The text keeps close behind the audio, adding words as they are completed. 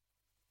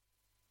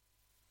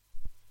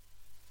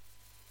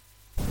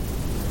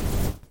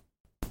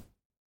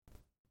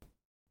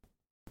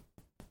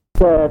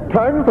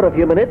Turn for a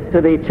few minutes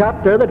to the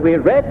chapter that we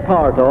read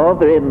part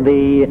of in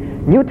the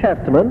New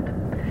Testament,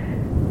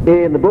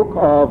 in the book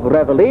of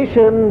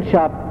Revelation,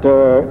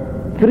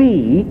 chapter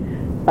 3,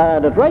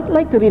 and I'd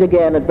like to read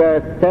again at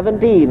verse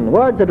 17,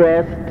 words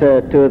addressed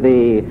to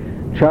the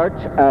church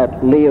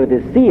at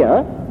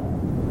Laodicea.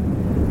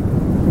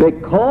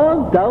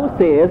 Because thou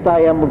sayest,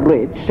 I am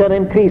rich and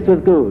increase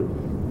with goods,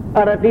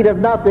 and have need of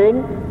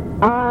nothing,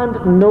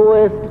 and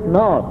knowest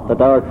not that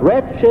thou art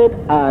wretched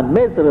and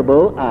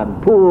miserable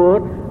and poor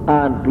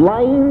and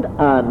blind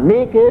and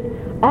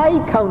naked,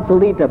 I counsel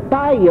thee to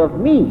buy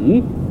of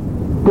me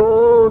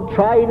gold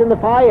tried in the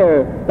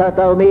fire, that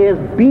thou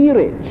mayest be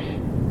rich,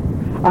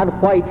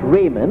 and white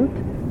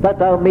raiment, that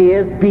thou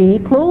mayest be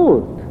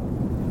clothed,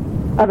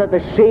 and that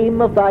the shame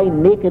of thy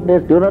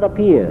nakedness do not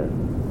appear,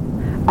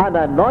 and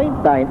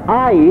anoint thine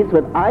eyes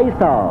with eye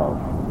salve,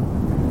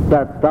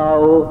 that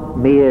thou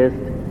mayest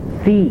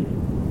see.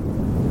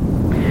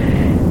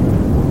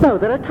 Now,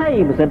 there are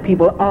times when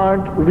people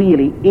aren't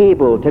really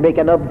able to make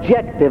an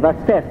objective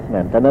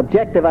assessment, an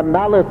objective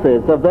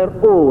analysis of their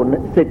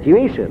own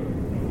situation.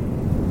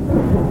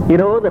 You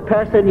know, the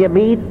person you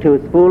meet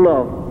who's full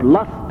of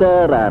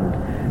bluster and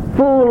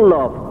full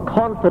of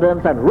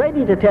confidence and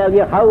ready to tell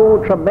you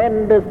how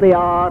tremendous they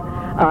are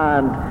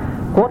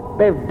and what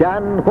they've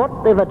done,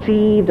 what they've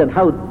achieved, and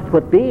how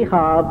what they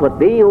have, what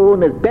they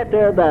own is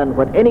better than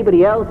what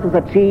anybody else has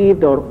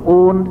achieved or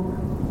owned.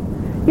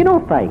 You know,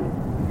 fine,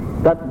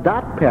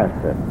 that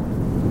person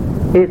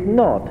is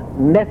not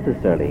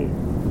necessarily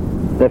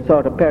the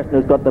sort of person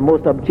who's got the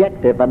most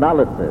objective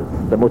analysis,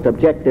 the most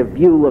objective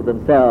view of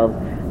themselves,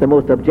 the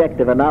most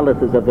objective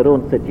analysis of their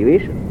own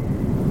situation.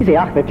 You say,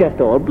 they're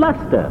just all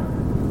bluster.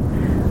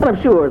 And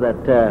I'm sure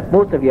that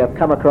most of you have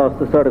come across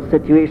the sort of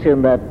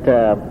situation that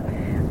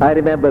I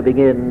remember being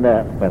in,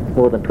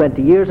 more than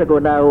 20 years ago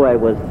now. I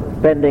was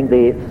spending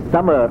the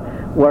summer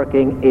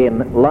working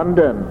in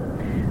London,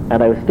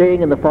 and I was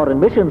staying in the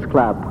Foreign Missions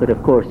Club, where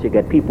of course you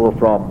get people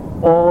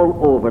from all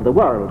over the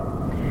world.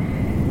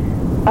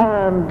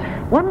 And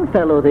one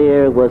fellow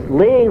there was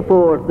laying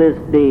forth this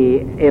day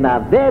in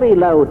a very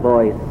loud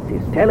voice.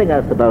 He's telling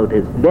us about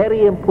his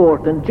very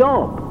important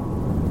job.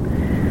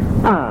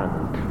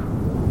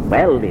 And,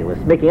 well, he was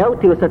making out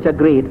he was such a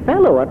great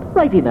fellow, and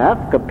right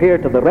enough,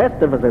 compared to the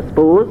rest of us, I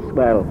suppose.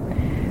 Well,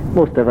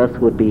 most of us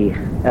would be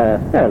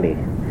fairly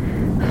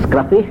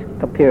scruffy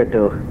compared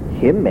to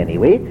him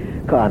anyway.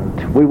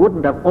 And we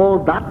wouldn't have all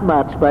that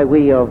much by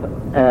way of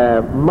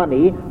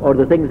money or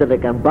the things that they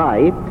can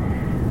buy.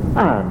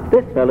 And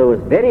this fellow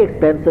was very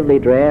expensively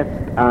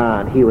dressed,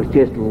 and he was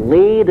just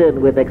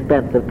laden with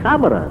expensive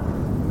cameras.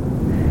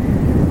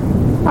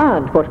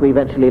 And what we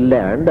eventually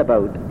learned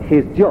about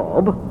his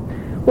job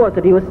was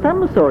that he was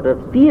some sort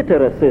of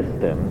theatre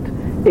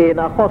assistant in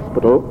a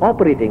hospital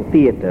operating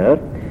theatre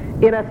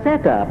in a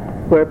setup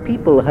where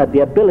people had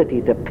the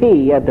ability to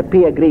pay, and to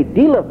pay a great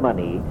deal of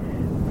money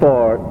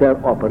for their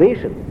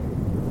operations.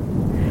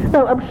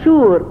 Now, I'm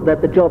sure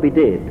that the job he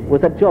did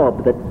was a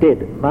job that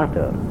did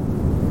matter.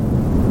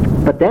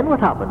 But then what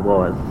happened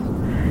was,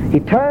 he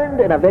turned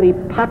in a very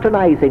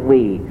patronizing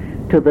way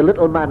to the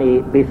little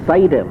manny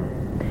beside him,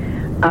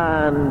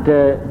 and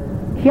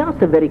he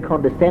asked him very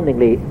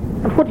condescendingly,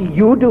 "What do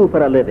you do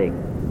for a living?"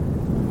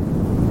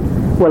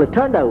 Well, it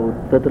turned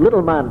out that the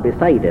little man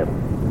beside him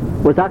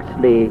was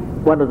actually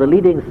one of the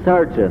leading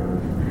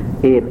surgeons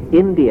in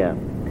India,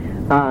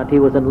 and he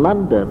was in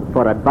London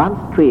for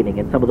advanced training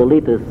in some of the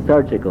latest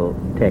surgical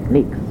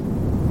techniques.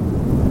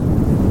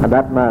 And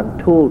that man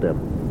told him,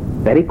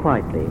 very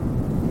quietly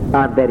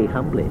and very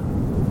humbly.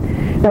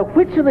 Now,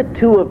 which of the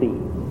two of these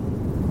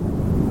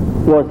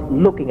was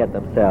looking at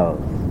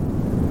themselves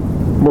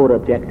more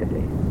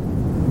objectively?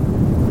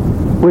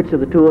 Which of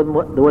the two of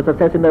them was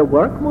assessing their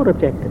work more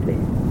objectively?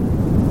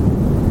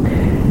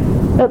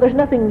 Now, there's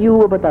nothing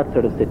new about that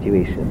sort of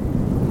situation.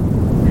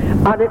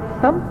 And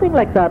it's something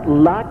like that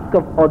lack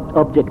of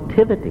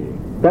objectivity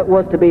that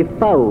was to be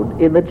found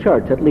in the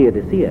church at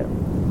Laodicea.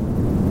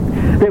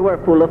 They were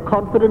full of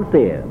confidence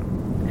there,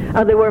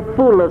 and they were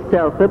full of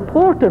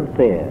self-importance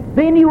there.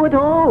 They knew it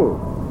all.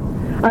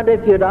 And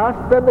if you'd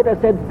asked them, they'd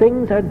have said,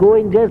 things are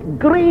going just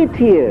great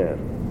here.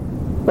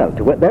 Well,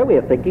 to their way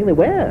of thinking, they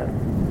were.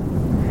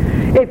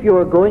 If you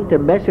were going to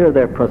measure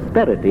their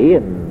prosperity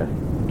in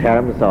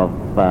terms of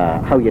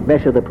how you'd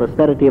measure the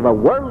prosperity of a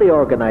worldly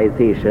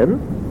organization,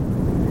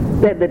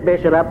 then they'd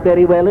measure up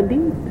very well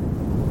indeed.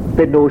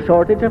 They'd no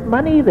shortage of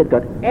money. They'd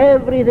got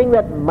everything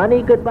that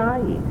money could buy.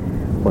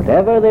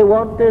 Whatever they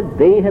wanted,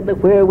 they had the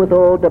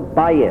wherewithal to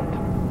buy it.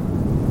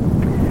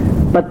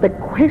 But the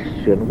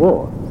question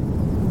was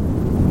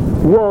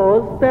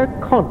their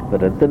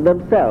confidence in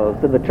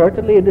themselves, in the church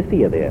at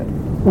Laodicea there,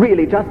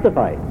 really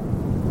justified?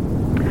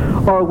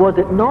 Or was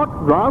it not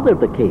rather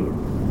the case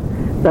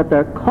that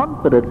their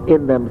confidence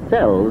in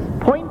themselves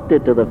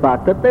pointed to the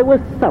fact that there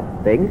was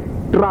something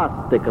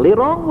drastically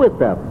wrong with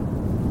them?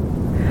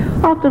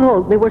 After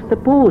all, they were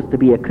supposed to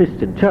be a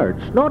Christian church,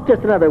 not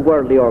just another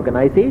worldly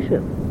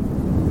organization.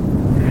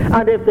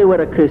 And if they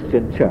were a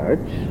Christian church,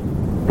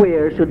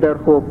 where should their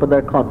hope and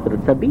their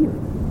confidence have been?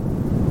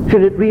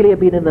 Should it really have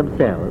been in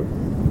themselves?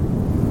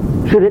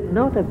 Should it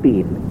not have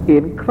been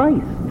in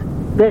Christ,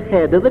 the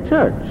head of the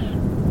church,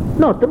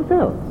 not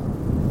themselves?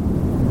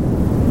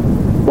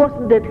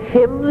 Wasn't it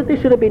him that they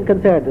should have been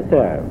concerned to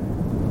serve,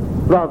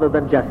 rather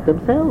than just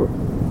themselves?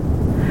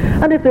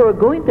 And if they were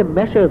going to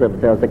measure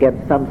themselves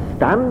against some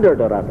standard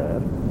or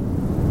other,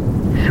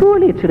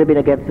 surely it should have been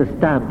against the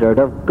standard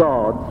of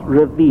God's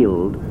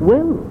revealed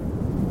will,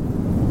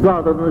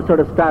 rather than the sort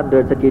of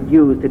standards that you'd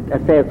use to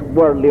assess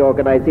worldly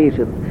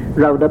organizations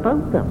round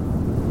about them.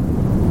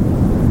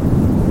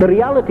 The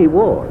reality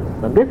was,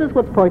 and this is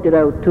what's pointed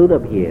out to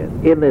them here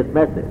in this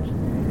message,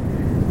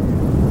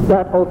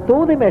 that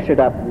although they measured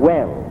up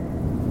well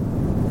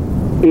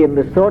in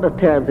the sort of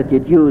terms that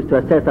you'd use to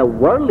assess a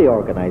worldly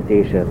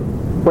organization,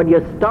 when you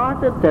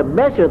started to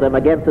measure them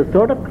against the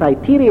sort of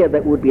criteria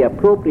that would be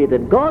appropriate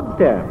in God's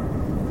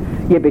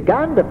terms, you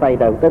began to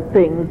find out that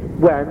things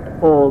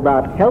weren't all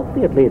that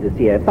healthy at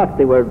Laodicea. In fact,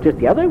 they were just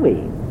the other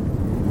way.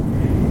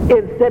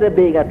 Instead of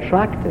being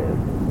attractive,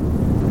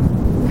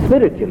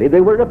 spiritually,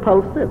 they were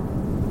repulsive.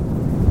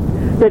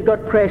 They'd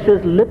got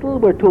precious little,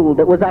 we're told,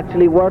 that was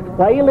actually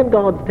worthwhile in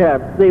God's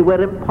terms. They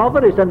were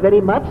impoverished, and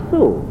very much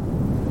so.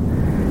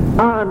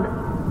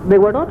 And they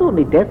were not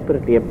only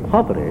desperately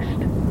impoverished,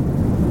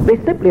 they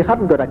simply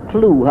hadn't got a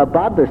clue how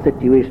bad their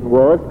situation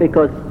was,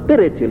 because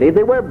spiritually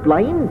they were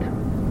blind.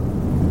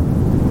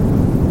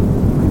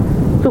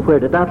 So where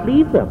did that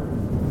leave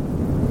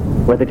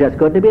them? Were they just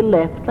going to be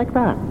left like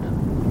that?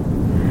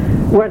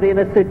 Were they in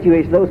a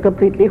situation that was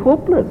completely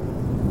hopeless?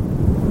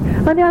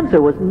 And the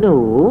answer was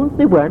no,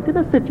 they weren't in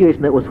a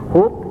situation that was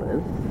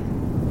hopeless.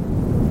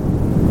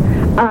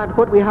 And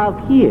what we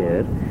have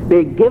here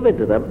being given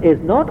to them is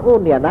not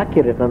only an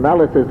accurate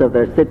analysis of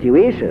their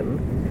situation,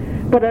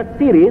 but a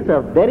series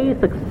of very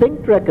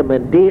succinct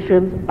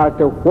recommendations as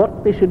to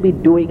what they should be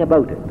doing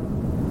about it.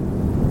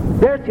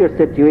 There's your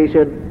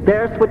situation,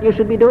 there's what you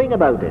should be doing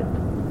about it.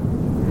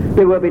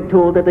 They were being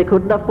told that they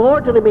couldn't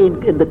afford to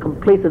remain in the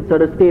complacent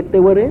sort of state they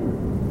were in.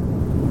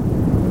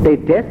 They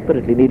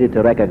desperately needed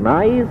to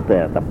recognize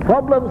the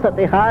problems that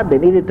they had. They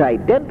needed to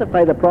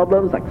identify the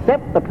problems,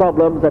 accept the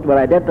problems that were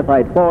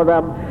identified for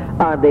them,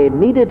 and they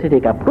needed to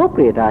take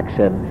appropriate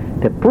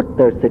action to put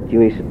their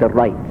situation to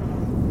rights.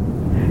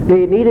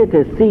 They needed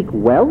to seek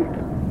wealth.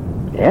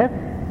 Yes,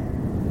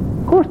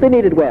 of course they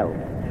needed wealth,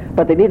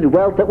 but they needed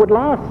wealth that would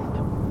last.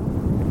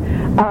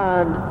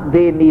 And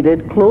they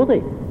needed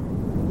clothing.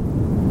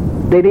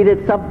 They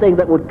needed something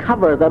that would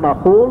cover them a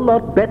whole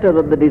lot better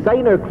than the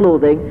designer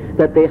clothing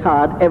that they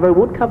had ever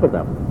would cover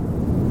them.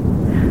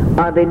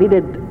 And they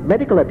needed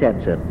medical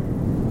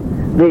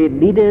attention. They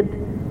needed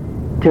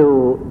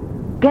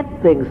to get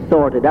things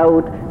sorted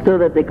out so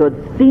that they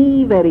could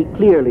see very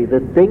clearly the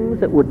things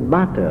that would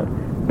matter,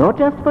 not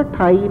just for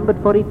time, but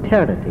for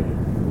eternity,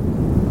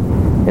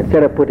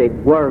 instead of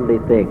putting worldly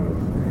things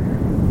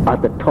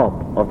at the top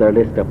of their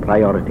list of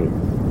priorities.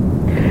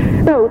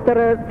 Now, there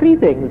are three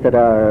things that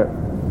are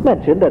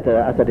mentioned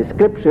as a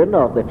description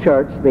of the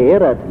church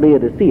there at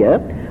Laodicea,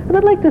 and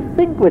I'd like to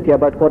think with you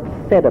about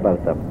what's said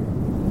about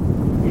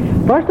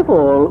them. First of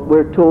all,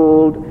 we're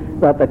told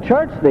that the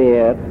church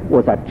there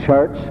was a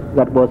church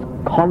that was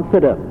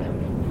confident.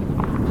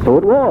 So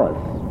it was.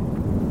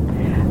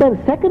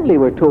 Then secondly,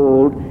 we're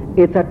told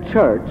it's a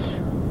church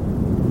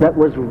that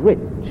was rich.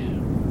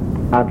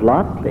 And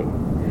lastly,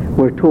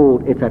 we're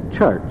told it's a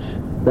church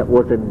that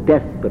was in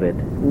desperate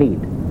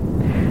need.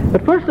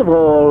 But first of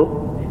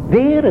all,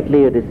 there at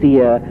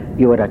Laodicea,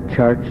 you had a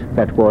church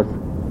that was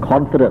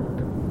confident.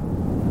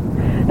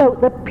 Now,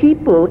 the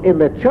people in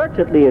the church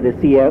at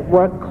Laodicea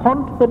were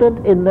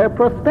confident in their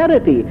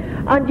prosperity,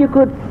 and you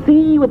could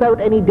see without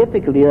any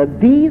difficulty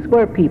that these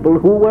were people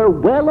who were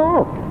well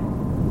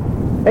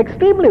off,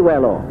 extremely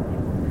well off.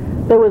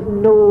 There was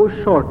no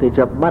shortage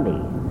of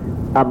money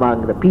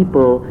among the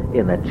people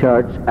in the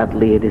church at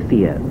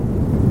Laodicea.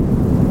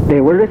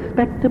 They were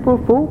respectable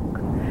folk.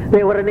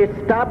 They were an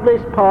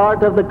established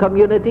part of the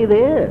community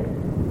there.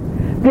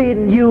 They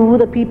knew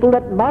the people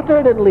that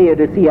mattered in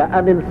Laodicea,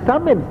 and in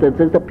some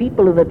instances the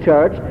people in the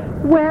church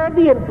were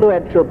the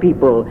influential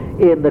people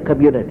in the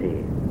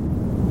community.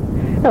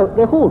 Now,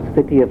 the whole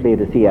city of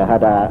Laodicea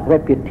had a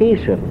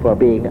reputation for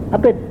being a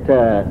bit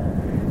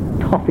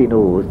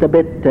toffee-nosed, a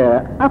bit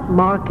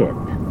upmarket.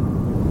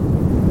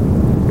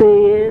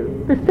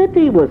 The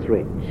city was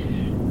rich,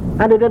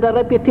 and it had a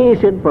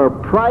reputation for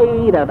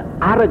pride and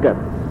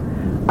arrogance.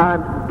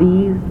 And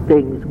these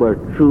things were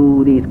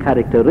true, these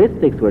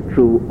characteristics were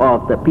true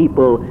of the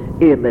people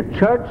in the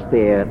church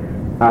there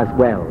as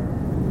well.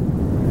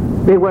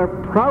 They were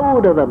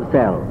proud of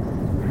themselves,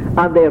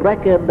 and they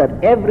reckoned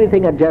that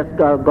everything had just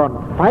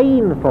gone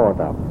fine for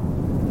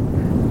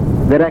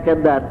them. They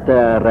reckoned that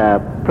their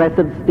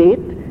present state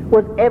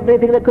was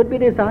everything that could be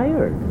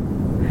desired.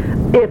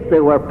 If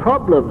there were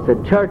problems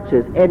in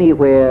churches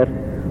anywhere,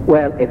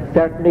 well, it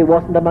certainly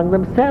wasn't among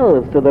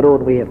themselves to their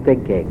own way of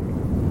thinking.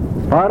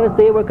 As far as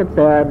they were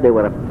concerned, they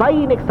were a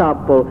fine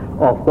example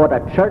of what a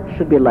church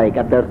should be like,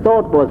 and their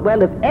thought was,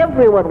 well, if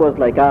everyone was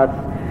like us,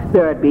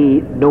 there would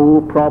be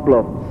no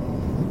problems.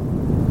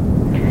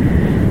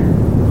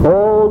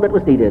 All that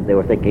was needed, they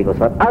were thinking, was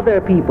for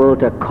other people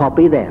to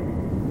copy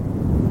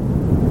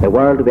them. The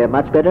world would be a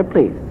much better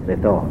place, they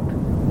thought,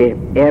 if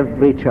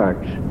every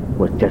church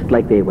was just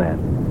like they were.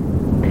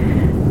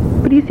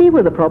 But you see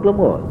where the problem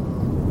was?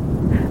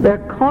 Their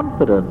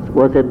confidence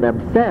was in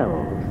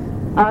themselves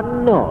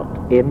and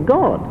not in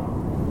God.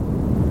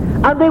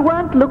 And they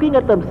weren't looking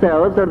at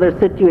themselves or their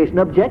situation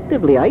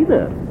objectively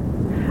either.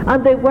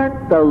 And they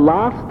weren't the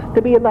last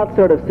to be in that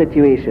sort of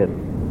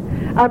situation.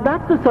 And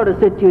that's the sort of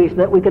situation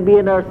that we can be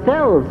in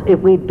ourselves if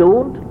we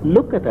don't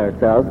look at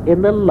ourselves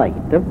in the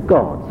light of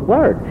God's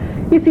Word.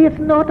 You see, it's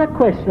not a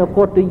question of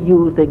what do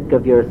you think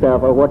of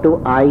yourself or what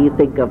do I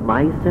think of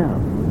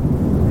myself.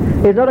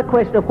 It's not a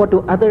question of what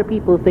do other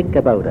people think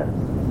about us.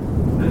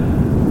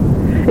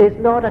 It's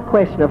not a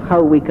question of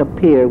how we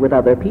compare with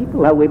other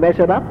people, how we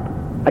measure up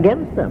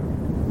against them.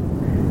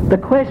 The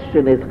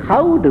question is,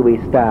 how do we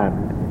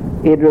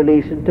stand in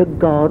relation to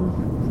God's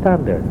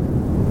standards?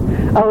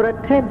 Our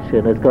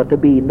attention has got to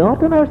be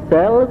not on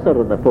ourselves or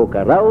on the folk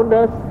around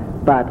us,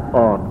 but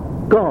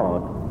on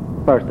God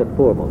first and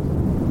foremost.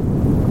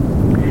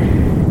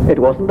 It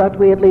wasn't that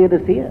way at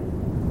Laodicea.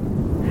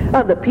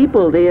 And the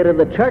people there in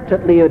the church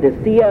at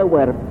Laodicea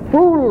were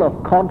full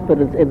of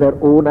confidence in their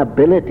own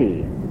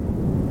ability.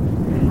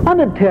 And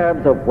in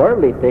terms of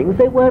worldly things,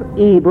 they were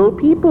able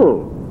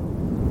people.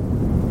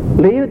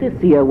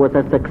 Laodicea was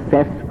a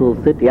successful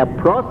city, a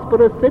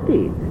prosperous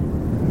city.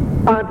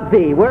 And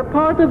they were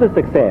part of the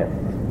success.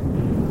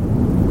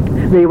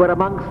 They were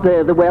amongst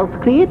the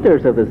wealth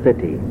creators of the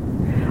city.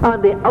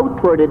 And the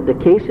outward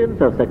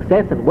indications of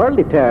success in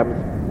worldly terms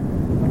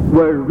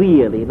were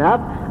real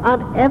enough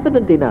and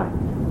evident enough.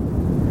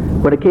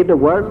 When it came to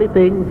worldly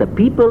things, the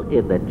people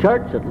in the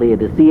church at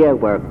Laodicea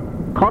were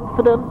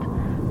confident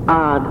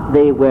and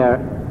they were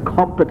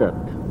competent.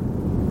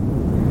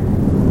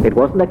 It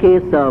wasn't a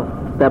case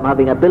of them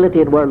having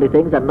ability in worldly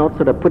things and not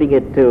sort of putting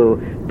it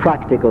to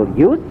practical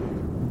use.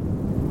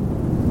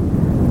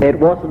 It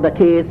wasn't a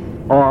case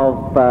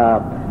of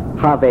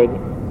having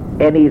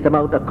any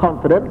amount of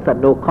confidence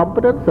and no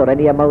competence, or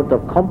any amount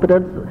of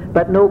competence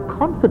but no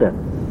confidence.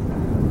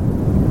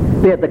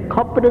 They had the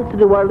competence to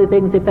do worldly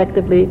things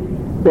effectively.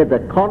 They had the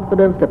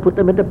confidence to put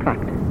them into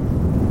practice.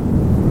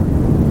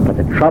 But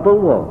the trouble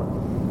was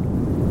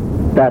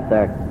that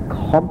their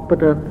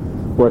competence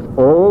was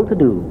all to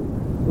do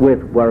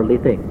with worldly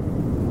things.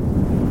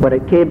 When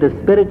it came to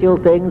spiritual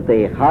things,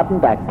 they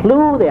hadn't a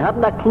clue. They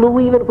hadn't a clue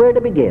even where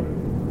to begin.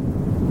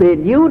 They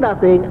knew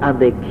nothing and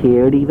they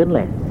cared even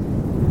less.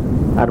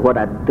 And what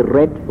a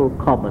dreadful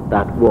comment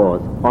that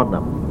was on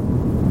them.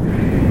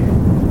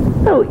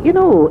 Now, you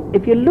know,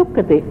 if you look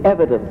at the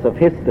evidence of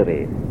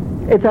history,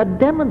 it's a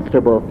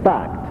demonstrable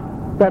fact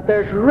that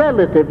there's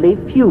relatively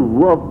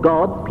few of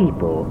God's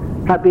people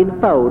have been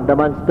found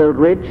amongst the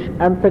rich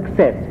and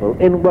successful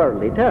in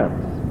worldly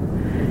terms.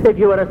 If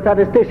you were a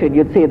statistician,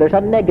 you'd say there's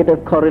a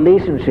negative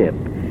correlationship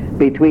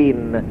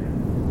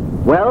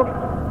between wealth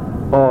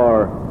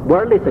or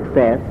worldly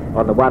success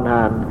on the one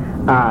hand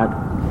and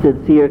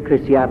sincere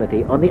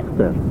Christianity on the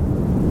other.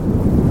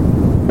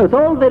 So it's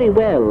all very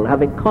well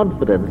having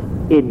confidence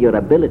in your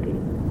ability,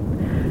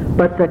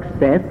 but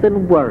success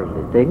in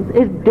worldly things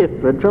is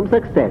different from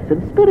success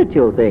in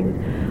spiritual things.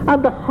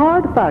 And the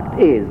hard fact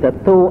is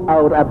that though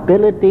our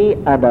ability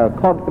and our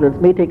confidence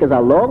may take us a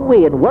long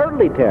way in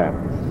worldly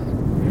terms,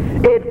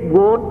 it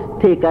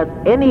won't take us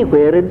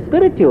anywhere in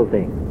spiritual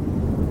things.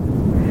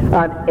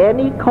 And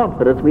any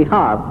confidence we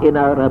have in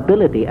our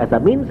ability as a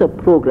means of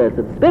progress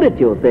in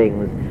spiritual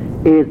things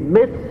is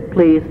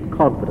misplaced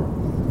confidence.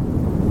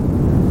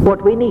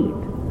 What we need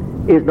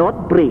is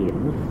not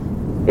brains,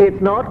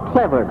 it's not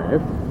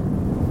cleverness,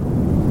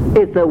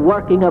 it's the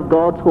working of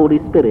God's Holy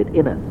Spirit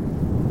in us.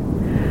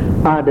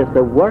 And if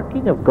the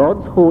working of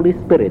God's Holy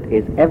Spirit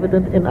is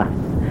evident in us,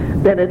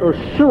 then it'll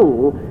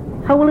show.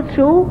 How will it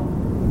show?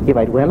 You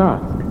might well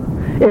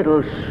ask.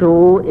 It'll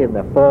show in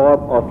the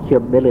form of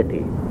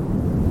humility.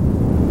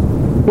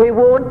 We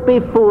won't be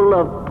full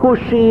of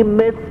pushy,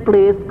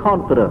 misplaced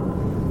confidence.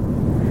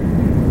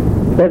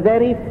 The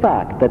very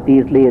fact that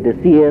these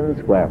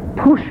Laodiceans were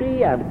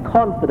pushy and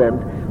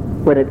confident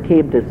when it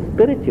came to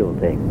spiritual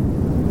things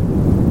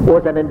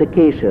was an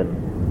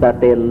indication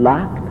that they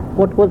lacked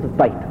what was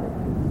vital.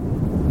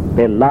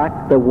 They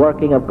lacked the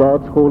working of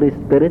God's Holy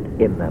Spirit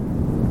in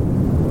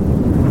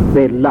them.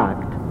 They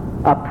lacked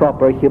a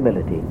proper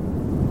humility.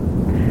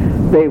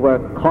 They were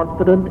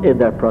confident in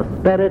their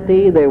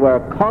prosperity. They were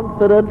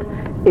confident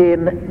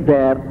in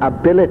their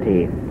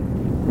ability.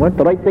 Weren't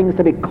the right things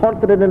to be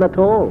confident in at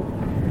all.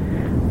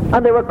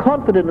 And they were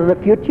confident in the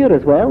future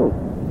as well.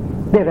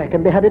 They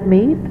reckoned they had it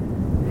made.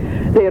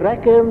 They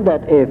reckoned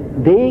that if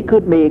they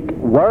could make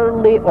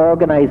worldly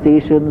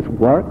organizations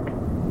work,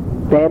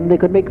 then they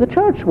could make the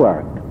church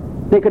work.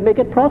 They could make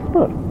it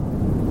prosper.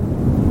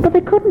 But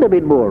they couldn't have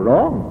been more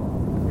wrong.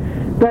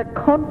 Their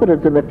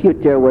confidence in the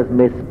future was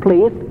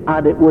misplaced,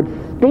 and it would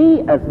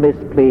stay as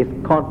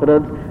misplaced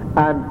confidence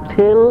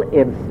until,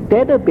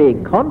 instead of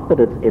being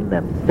confident in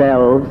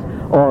themselves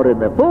or in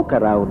the folk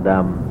around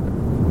them,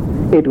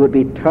 it would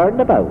be turned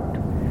about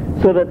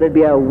so that they'd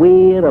be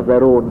aware of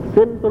their own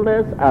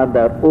sinfulness and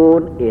their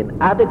own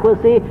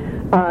inadequacy,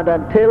 and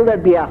until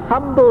there'd be a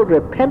humble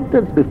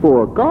repentance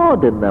before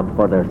God in them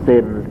for their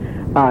sins,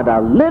 and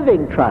a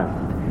living trust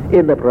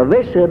in the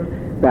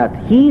provision that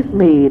He's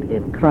made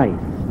in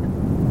Christ,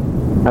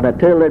 and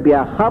until there'd be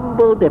a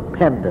humble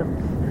dependence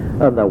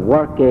on the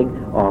working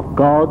of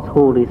God's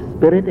Holy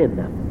Spirit in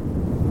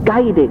them,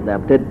 guiding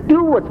them to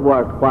do what's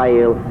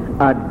worthwhile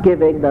and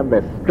giving them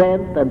the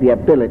strength and the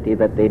ability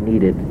that they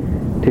needed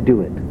to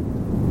do it.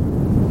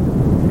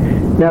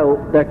 Now,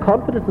 their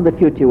confidence in the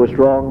future was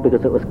wrong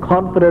because it was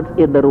confidence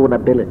in their own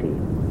ability.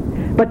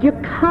 But you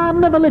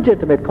can have a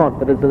legitimate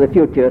confidence in the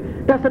future.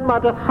 Doesn't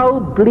matter how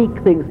bleak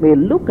things may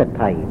look at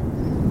times.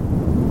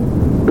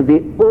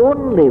 The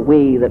only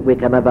way that we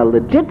can have a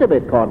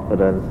legitimate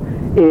confidence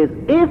is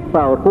if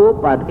our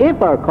hope and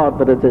if our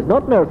confidence is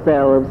not in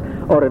ourselves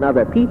or in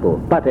other people,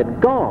 but in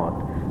God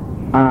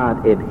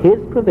and in His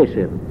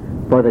provision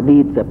for the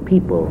needs of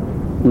people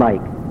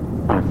like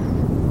us.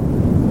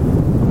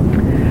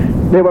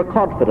 They were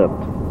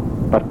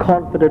confident, but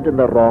confident in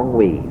the wrong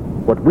way.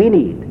 What we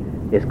need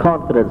is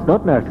confidence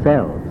not in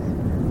ourselves,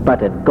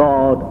 but in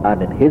God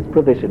and in His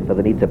provision for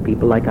the needs of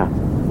people like us.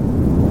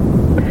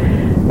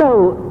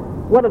 Now,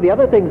 one of the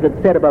other things that's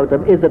said about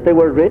them is that they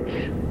were rich.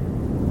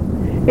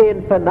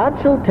 In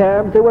financial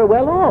terms, they were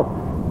well off.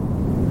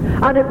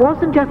 And it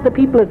wasn't just the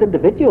people as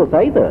individuals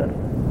either.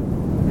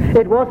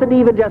 It wasn't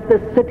even just the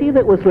city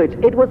that was rich.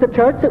 It was the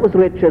church that was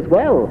rich as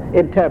well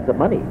in terms of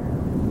money.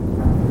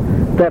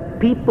 The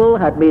people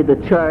had made the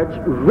church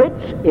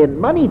rich in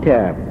money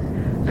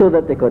terms so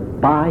that they could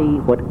buy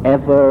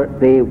whatever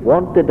they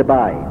wanted to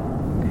buy.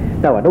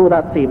 Now, I know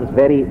that seems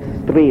very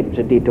strange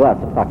indeed to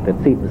us. In fact, it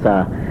seems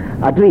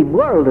a dream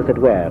world, as it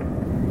were.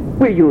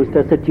 We're used to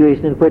a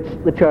situation in which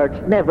the church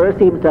never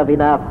seems to have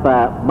enough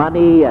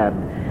money,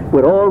 and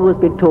we're always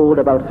being told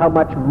about how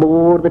much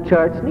more the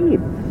church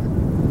needs.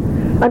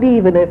 And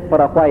even if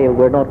for a while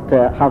we're not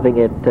having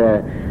it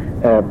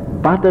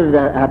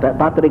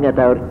battering at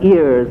our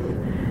ears,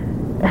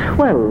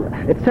 well,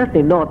 it's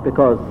certainly not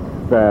because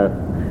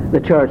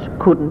the church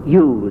couldn't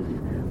use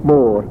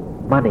more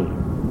money.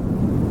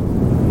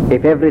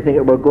 If everything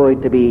that were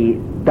going to be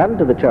done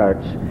to the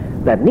church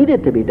that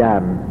needed to be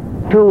done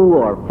to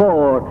or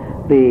for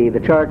the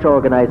church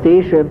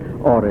organization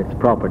or its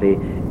property,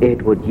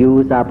 it would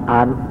use up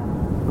a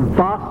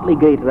vastly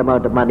greater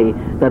amount of money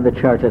than the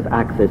church has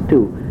access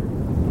to.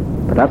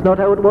 But that's not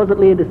how it was at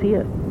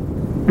Laodicea.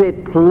 They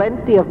had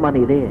plenty of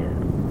money there.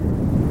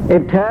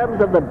 In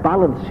terms of the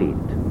balance sheet,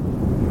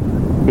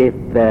 if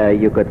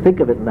you could think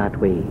of it in that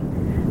way,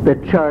 the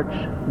church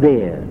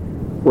there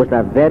was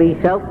a very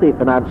healthy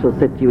financial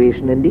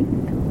situation indeed.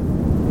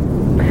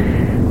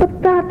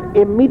 But that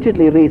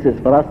immediately raises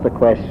for us the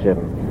question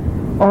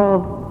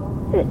of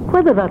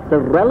whether that's a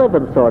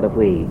relevant sort of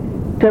way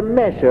to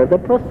measure the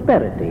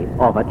prosperity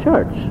of a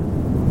church.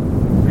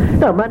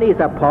 Now, money is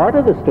a part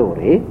of the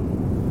story.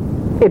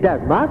 It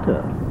does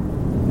matter.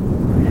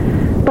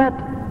 But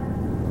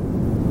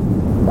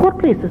what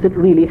place does it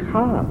really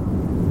have?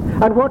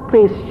 And what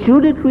place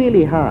should it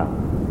really have?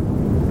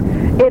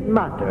 It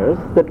matters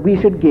that we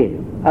should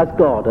give as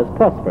God has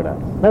prospered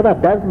us. Now,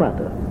 that does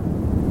matter.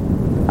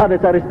 And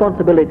it's a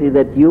responsibility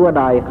that you and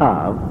I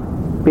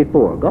have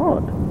before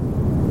God.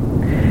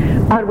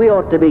 And we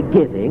ought to be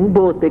giving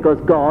both because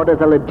God has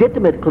a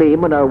legitimate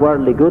claim on our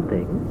worldly good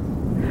things,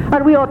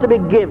 and we ought to be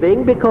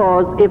giving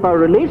because if our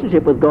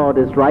relationship with God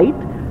is right,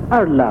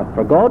 our love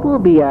for God will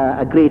be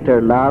a greater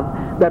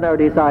love than our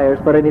desires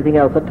for anything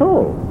else at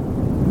all.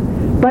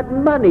 But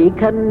money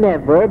can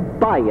never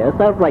buy us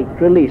a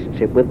right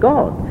relationship with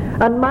God.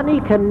 And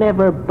money can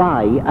never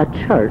buy a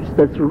church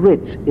that's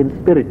rich in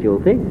spiritual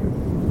things.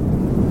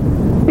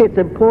 It's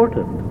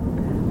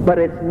important, but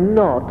it's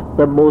not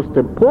the most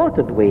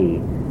important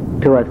way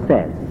to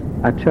assess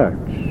a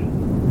church.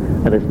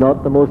 And it's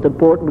not the most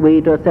important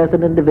way to assess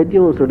an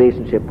individual's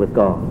relationship with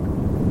God.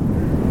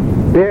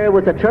 There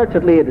was a church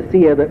at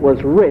Laodicea that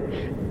was rich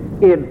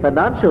in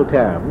financial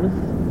terms,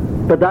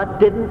 but that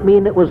didn't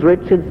mean it was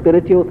rich in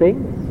spiritual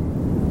things.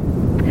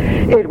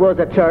 It was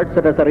a church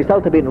that, as a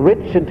result of being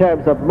rich in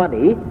terms of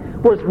money,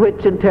 was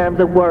rich in terms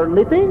of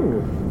worldly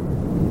things.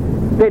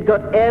 They'd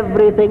got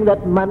everything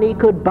that money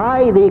could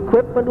buy. The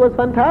equipment was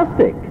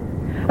fantastic.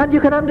 And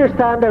you can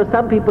understand how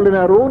some people in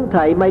our own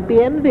time might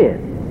be envious.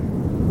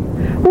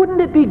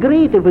 Wouldn't it be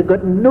great if we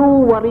got no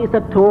worries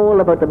at all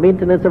about the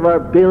maintenance of our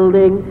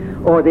building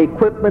or the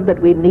equipment that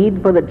we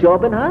need for the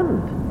job in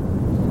hand?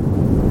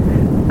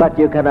 But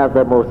you can have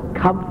the most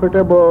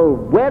comfortable,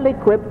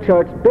 well-equipped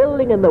church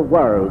building in the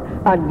world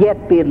and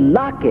yet be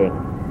lacking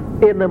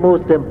in the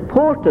most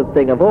important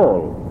thing of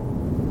all.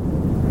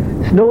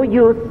 It's no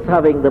use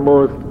having the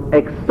most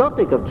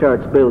exotic of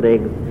church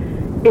buildings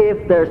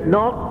if there's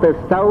not the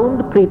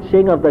sound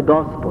preaching of the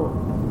gospel,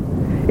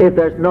 if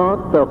there's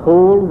not the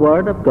whole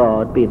Word of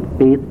God being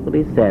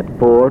faithfully set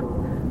forth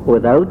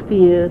without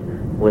fear,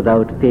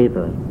 without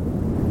favor.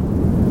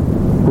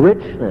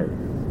 Richness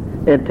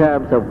in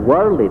terms of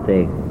worldly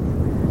things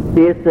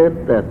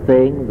isn't the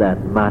thing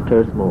that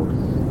matters most.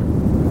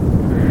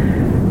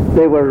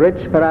 They were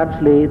rich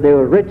financially, they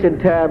were rich in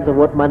terms of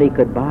what money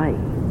could buy.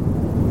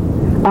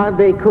 And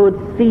they could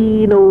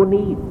see no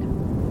need.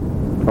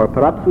 Or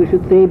perhaps we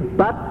should say,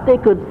 but they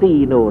could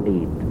see no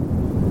need.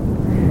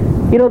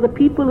 You know, the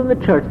people in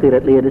the church there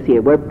at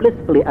Laodicea were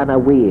blissfully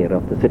unaware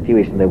of the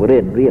situation they were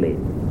in, really.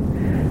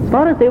 As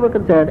far as they were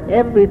concerned,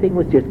 everything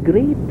was just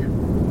great.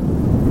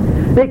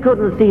 They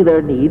couldn't see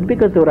their need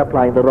because they were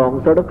applying the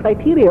wrong sort of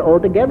criteria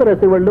altogether as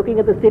they were looking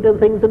at the state of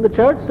things in the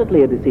church at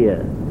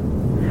Laodicea.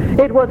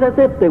 It was as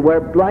if they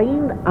were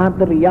blind, and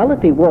the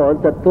reality was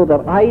that though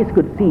their eyes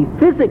could see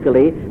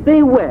physically,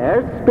 they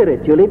were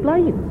spiritually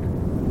blind.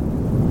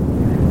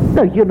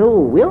 Now, you know,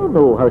 we all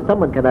know how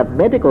someone can have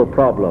medical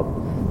problems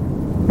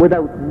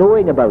without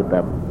knowing about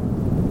them,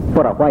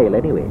 for a while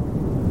anyway.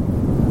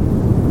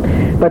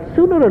 But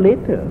sooner or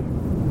later,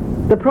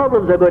 the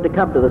problems are going to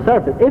come to the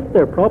surface. If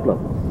they're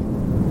problems,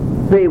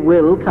 they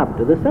will come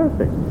to the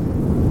surface.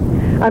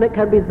 And it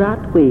can be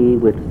that way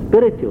with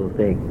spiritual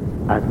things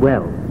as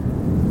well.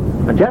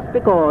 And just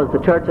because the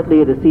church at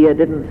Laodicea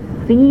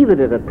didn't see that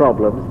it had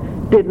problems,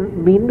 didn't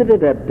mean that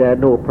it had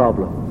no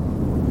problems.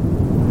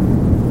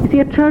 You see,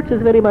 a church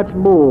is very much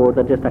more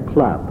than just a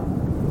club,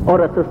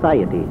 or a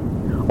society,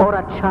 or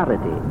a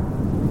charity.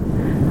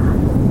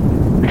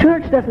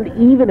 Church doesn't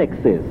even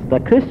exist. The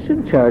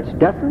Christian church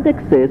doesn't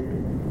exist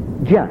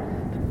just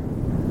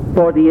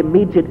for the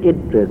immediate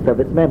interests of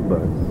its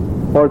members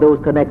or those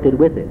connected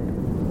with it.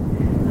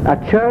 A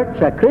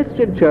church, a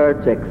Christian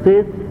church,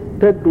 exists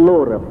to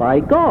glorify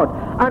God.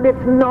 And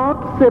it's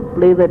not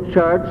simply the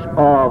church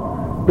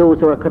of those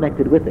who are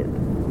connected with it.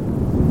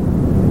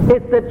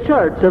 It's the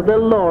church of the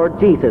Lord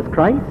Jesus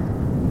Christ.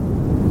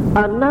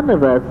 And none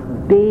of us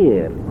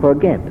dare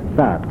forget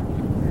that.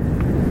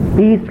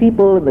 These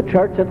people in the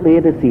church at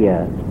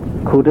Laodicea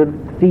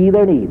couldn't see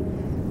their needs.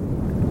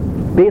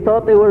 They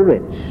thought they were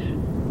rich,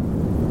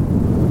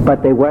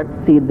 but they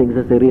weren't seeing things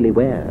as they really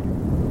were.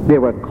 They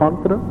were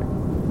confident.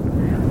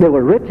 They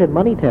were rich in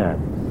money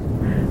terms.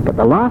 But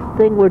the last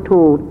thing we're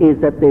told is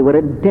that they were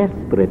in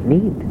desperate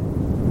need.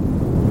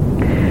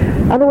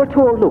 And they were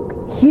told,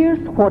 look, here's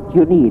what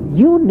you need.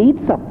 You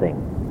need something.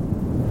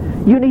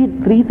 You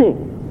need three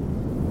things.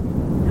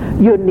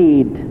 You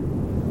need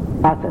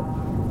assets.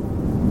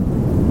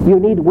 You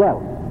need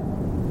wealth.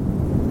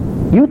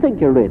 You think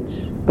you're rich,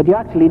 but you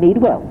actually need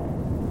wealth.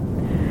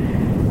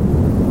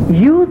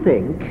 You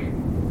think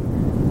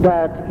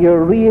that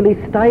you're really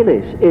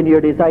stylish in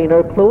your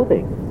designer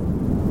clothing.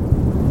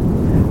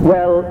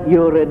 Well,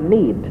 you're in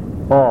need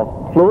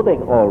of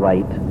clothing, all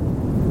right,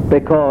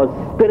 because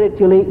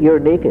spiritually you're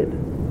naked.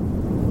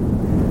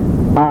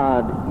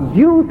 And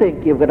you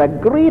think you've got a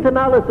great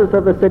analysis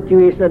of the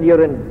situation and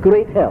you're in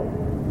great health.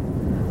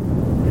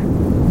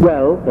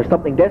 Well, there's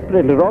something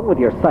desperately wrong with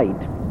your sight,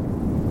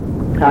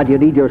 and you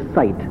need your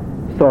sight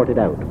sorted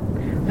out.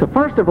 So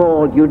first of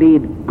all, you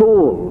need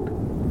gold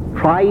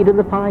tried in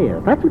the fire.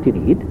 That's what you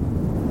need.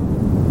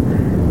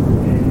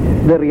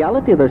 The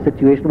reality of their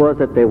situation was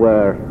that they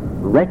were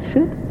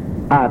wretched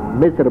and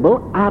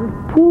miserable and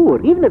poor,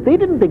 even if they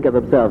didn't think of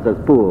themselves as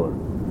poor.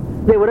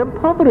 They were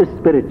impoverished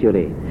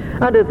spiritually.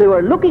 And if they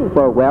were looking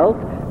for wealth,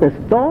 the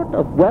sort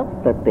of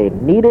wealth that they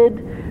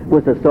needed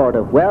was the sort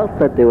of wealth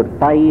that they would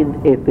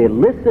find if they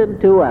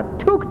listened to and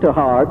took to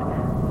heart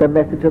the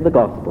message of the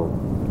gospel.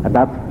 And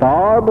that's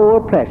far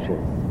more precious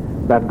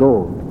than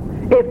gold.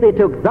 If they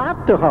took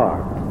that to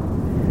heart,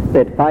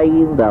 they'd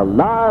find the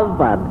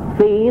love and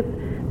faith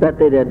that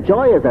they'd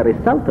enjoy as a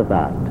result of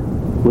that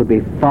would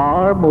be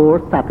far more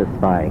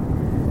satisfying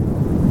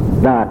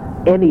than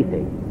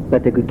anything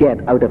that they could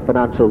get out of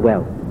financial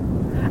wealth.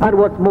 And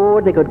what's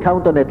more, they could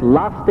count on it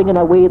lasting in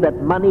a way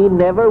that money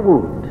never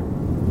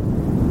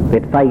would.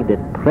 They'd find it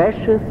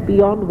precious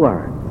beyond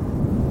words,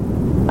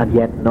 and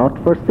yet not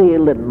for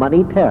sale in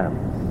money terms.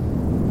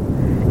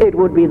 It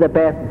would be the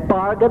best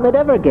bargain they'd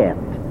ever get,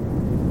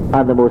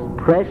 and the most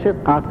precious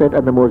asset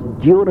and the most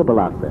durable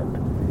asset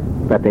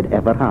that they'd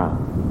ever have.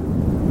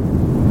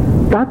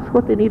 That's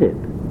what they needed.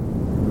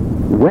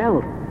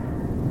 Wealth,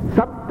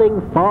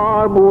 something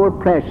far more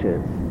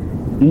precious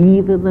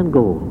even than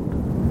gold.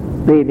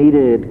 They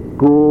needed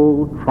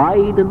gold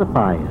tried in the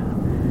fire,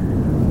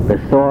 the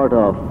sort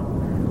of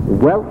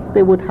wealth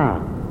they would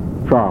have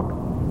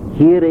from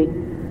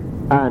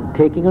hearing and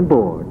taking on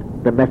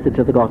board the message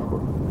of the gospel.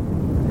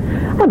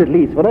 And at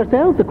least for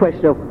ourselves, the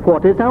question of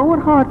what is our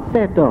heart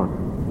set on?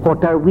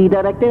 What are we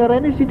directing our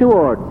energy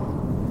towards?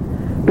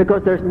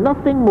 Because there's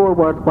nothing more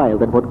worthwhile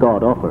than what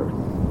God offers.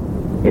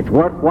 It's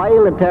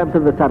worthwhile in terms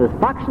of the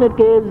satisfaction it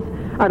gives,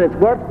 and it's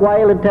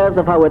worthwhile in terms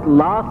of how it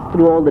lasts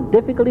through all the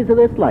difficulties of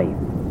this life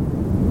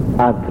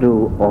and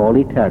through all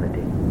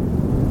eternity.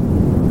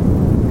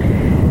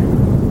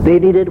 They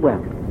needed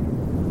wealth,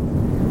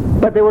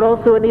 but they were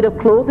also in need of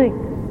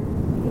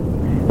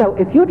clothing. Now,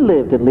 if you'd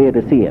lived in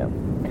Laodicea,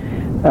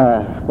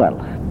 well,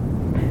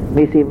 it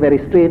may seem very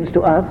strange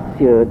to us.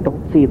 You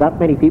don't see that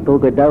many people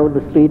go down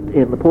the street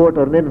in the port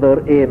or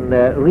Nineveh in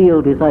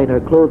real designer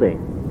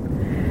clothing.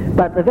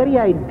 But the very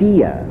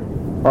idea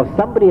of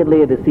somebody in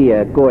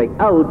Laodicea going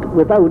out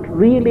without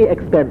really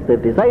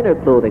expensive designer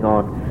clothing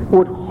on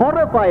would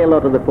horrify a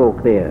lot of the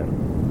folk there.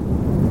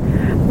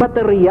 But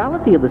the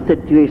reality of the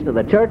situation of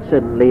the church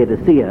in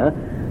Laodicea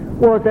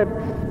was that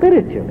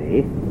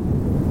spiritually,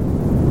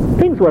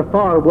 things were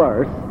far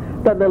worse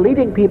than the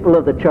leading people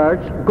of the church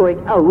going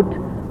out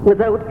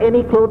without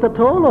any clothes at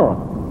all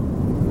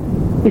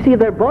on. You see,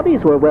 their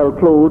bodies were well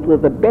clothed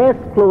with the best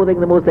clothing,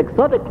 the most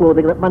exotic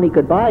clothing that money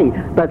could buy,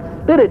 but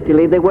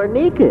spiritually they were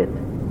naked.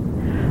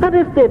 And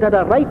if they'd had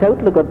a right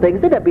outlook on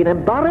things, they'd have been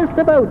embarrassed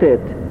about it.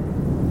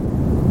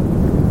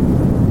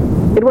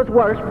 It was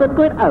worse than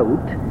going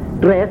out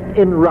dressed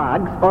in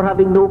rags or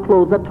having no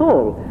clothes at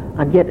all.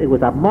 And yet it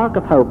was a mark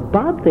of how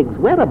bad things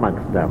were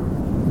amongst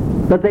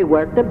them, that they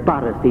weren't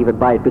embarrassed even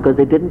by it because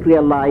they didn't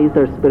realize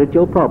their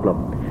spiritual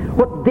problem.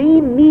 What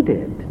they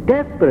needed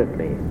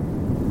desperately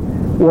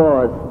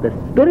was the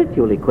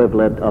spiritual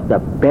equivalent of the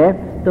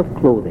best of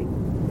clothing,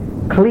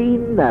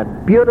 clean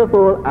and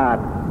beautiful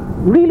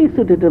and really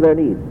suited to their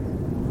needs.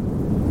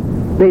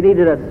 They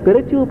needed a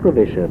spiritual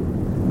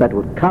provision that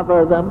would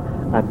cover them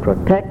and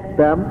protect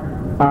them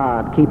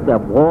and keep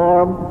them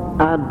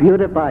warm and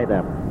beautify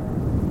them.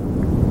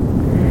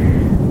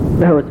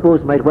 Now, I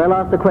suppose you might well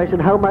ask the question,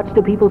 how much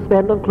do people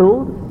spend on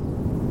clothes?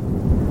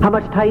 How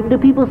much time do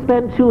people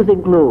spend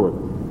choosing clothes?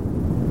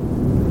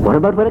 What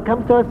about when it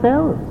comes to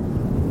ourselves?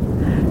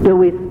 Do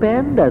we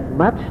spend as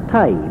much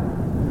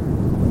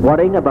time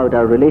worrying about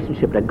our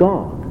relationship to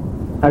God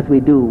as we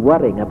do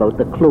worrying about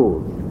the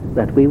clothes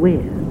that we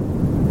wear?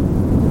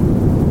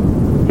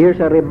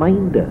 Here's a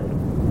reminder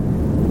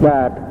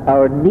that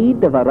our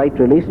need of a right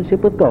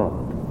relationship with God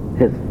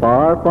is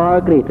far,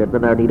 far greater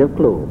than our need of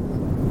clothes.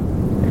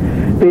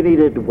 They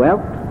needed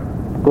wealth,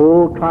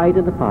 gold tried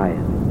in the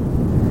fire.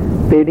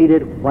 They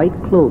needed white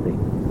clothing.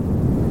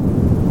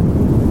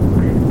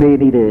 They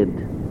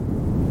needed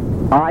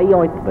eye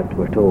ointment,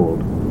 we're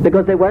told,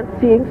 because they weren't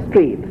seeing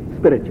straight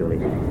spiritually.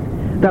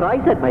 Their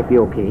eyesight might be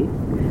okay,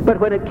 but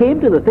when it came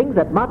to the things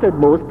that mattered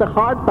most, the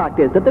hard fact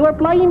is that they were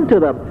blind to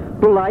them,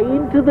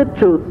 blind to the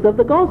truths of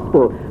the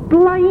gospel,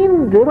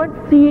 blind. They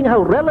weren't seeing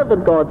how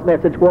relevant God's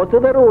message was to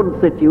their own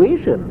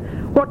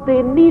situation. What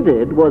they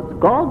needed was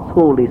God's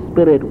Holy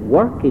Spirit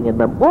working in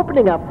them,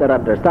 opening up their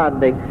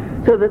understanding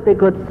so that they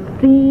could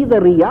see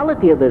the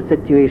reality of their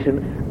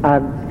situation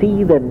and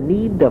see the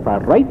need of a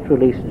right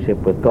relationship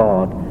with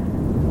God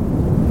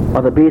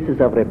on the basis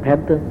of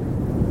repentance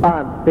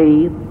and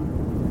faith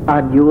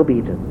and new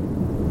obedience.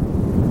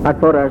 And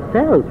for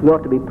ourselves, we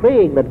ought to be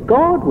praying that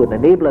God would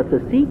enable us to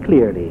see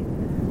clearly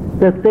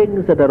the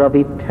things that are of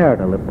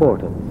eternal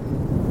importance.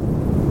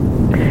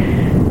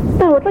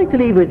 Now, I'd like to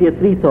leave with you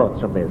three thoughts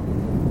from this.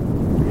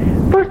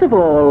 First of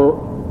all,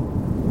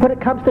 when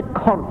it comes to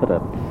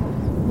confidence,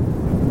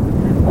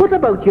 what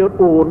about your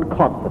own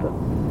confidence?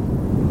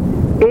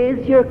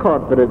 Is your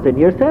confidence in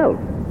yourself?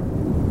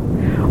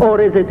 Or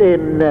is it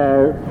in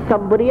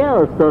somebody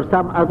else or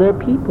some other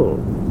people?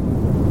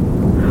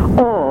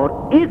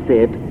 Or is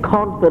it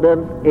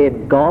confidence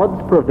in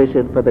God's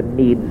provision for the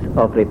needs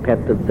of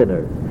repentant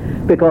sinners?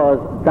 Because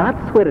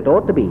that's where it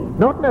ought to be.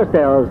 Not in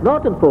ourselves,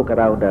 not in folk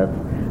around us,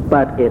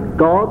 but in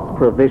God's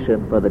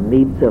provision for the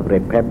needs of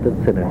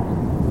repentant sinners.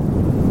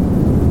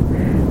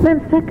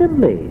 Then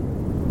secondly,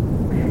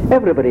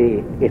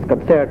 everybody is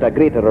concerned to a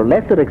greater or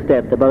lesser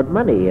extent about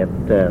money.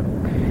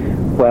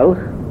 And, well,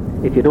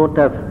 if you don't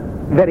have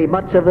very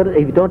much of it,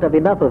 if you don't have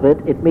enough of it,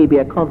 it may be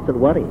a constant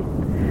worry.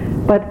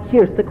 But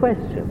here's the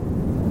question.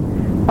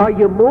 Are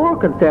you more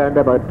concerned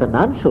about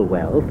financial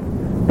wealth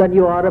than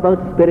you are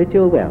about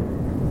spiritual wealth?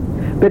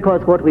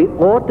 Because what we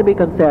ought to be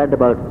concerned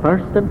about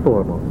first and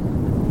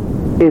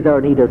foremost is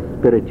our need of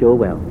spiritual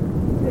wealth.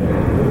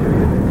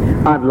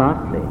 And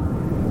lastly,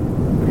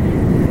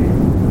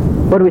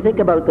 when we think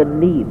about the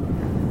needs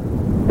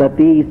that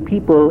these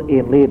people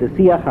in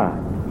Laodicea had,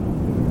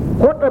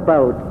 what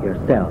about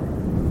yourself?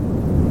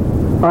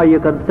 Are you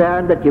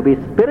concerned that you be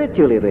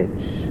spiritually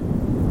rich,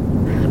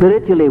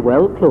 spiritually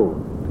well clothed,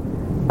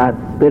 and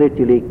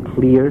spiritually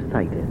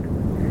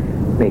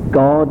clear-sighted? May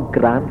God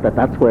grant that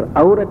that's where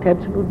our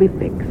attention will be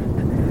fixed.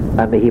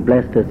 And may He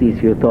bless us these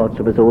few thoughts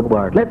from His own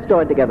word. Let's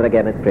join together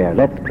again in prayer.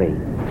 Let's pray.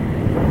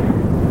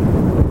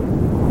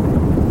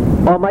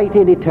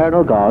 Almighty and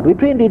eternal God, we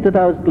pray indeed that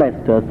Thou hast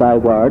blessed us Thy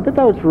word, that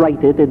Thou hast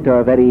righted into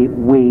our very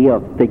way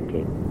of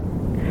thinking.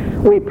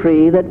 We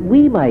pray that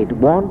we might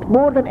want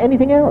more than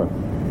anything else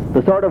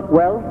the sort of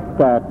wealth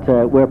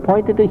that we're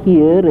pointed to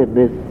here in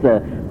this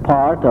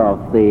part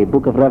of the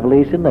book of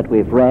Revelation that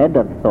we've read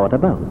and thought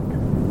about.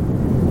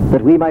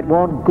 That we might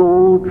want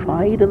gold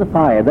tried in the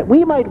fire, that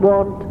we might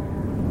want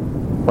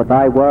what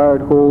Thy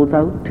word holds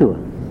out to us.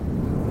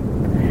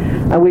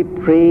 And we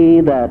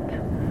pray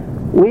that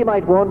we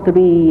might want to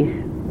be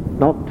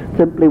not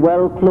simply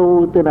well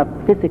clothed in a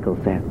physical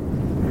sense,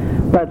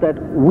 but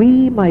that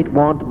we might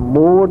want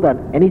more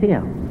than anything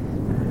else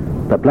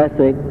the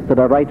blessings that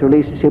a right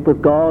relationship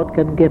with God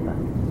can give us.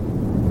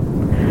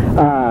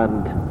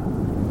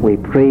 And we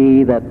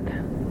pray that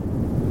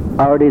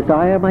our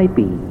desire might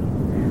be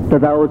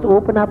that Thou would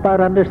open up our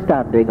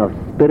understanding of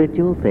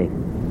spiritual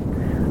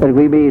things, that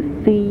we may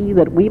see,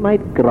 that we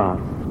might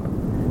grasp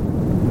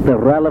the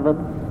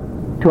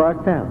relevance to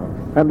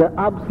ourselves and the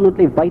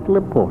absolutely vital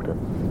importance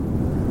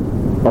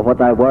of what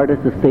thy word is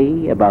to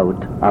say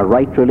about our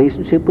right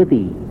relationship with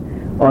thee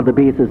on the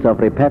basis of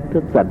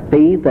repentance and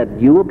faith and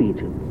new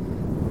obedience.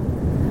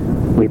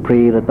 We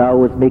pray that thou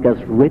wouldst make us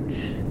rich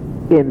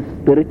in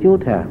spiritual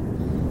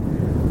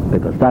terms,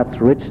 because that's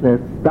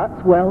richness,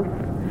 that's wealth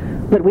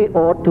that we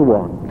ought to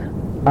want,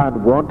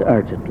 and want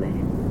urgently.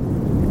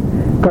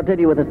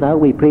 Continue with us now,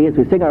 we pray, as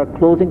we sing our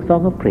closing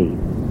song of praise.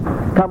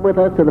 Come with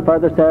us to the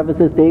further service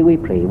this day, we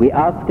pray. We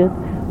ask it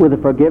with the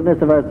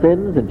forgiveness of our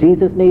sins in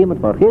Jesus' name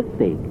and for his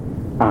sake.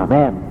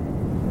 Amen.